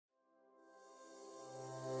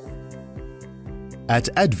At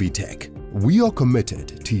ADvTECH, we are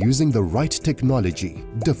committed to using the right technology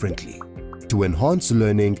differently to enhance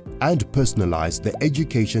learning and personalize the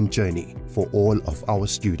education journey for all of our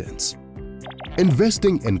students.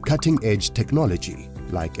 Investing in cutting-edge technology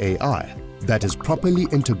like AI that is properly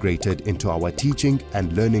integrated into our teaching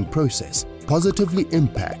and learning process positively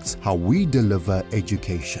impacts how we deliver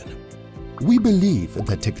education. We believe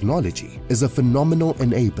that technology is a phenomenal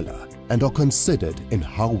enabler and are considered in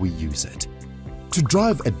how we use it. To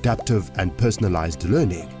drive adaptive and personalized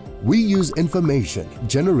learning, we use information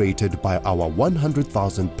generated by our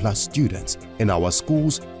 100,000 plus students in our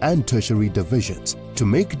schools and tertiary divisions to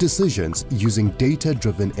make decisions using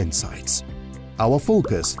data-driven insights. Our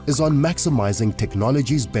focus is on maximizing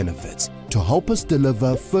technology's benefits to help us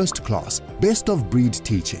deliver first-class, best-of-breed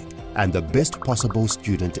teaching and the best possible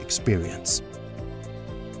student experience.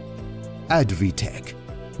 ADvTECH,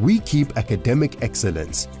 we keep academic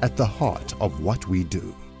excellence at the heart of what we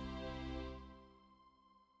do.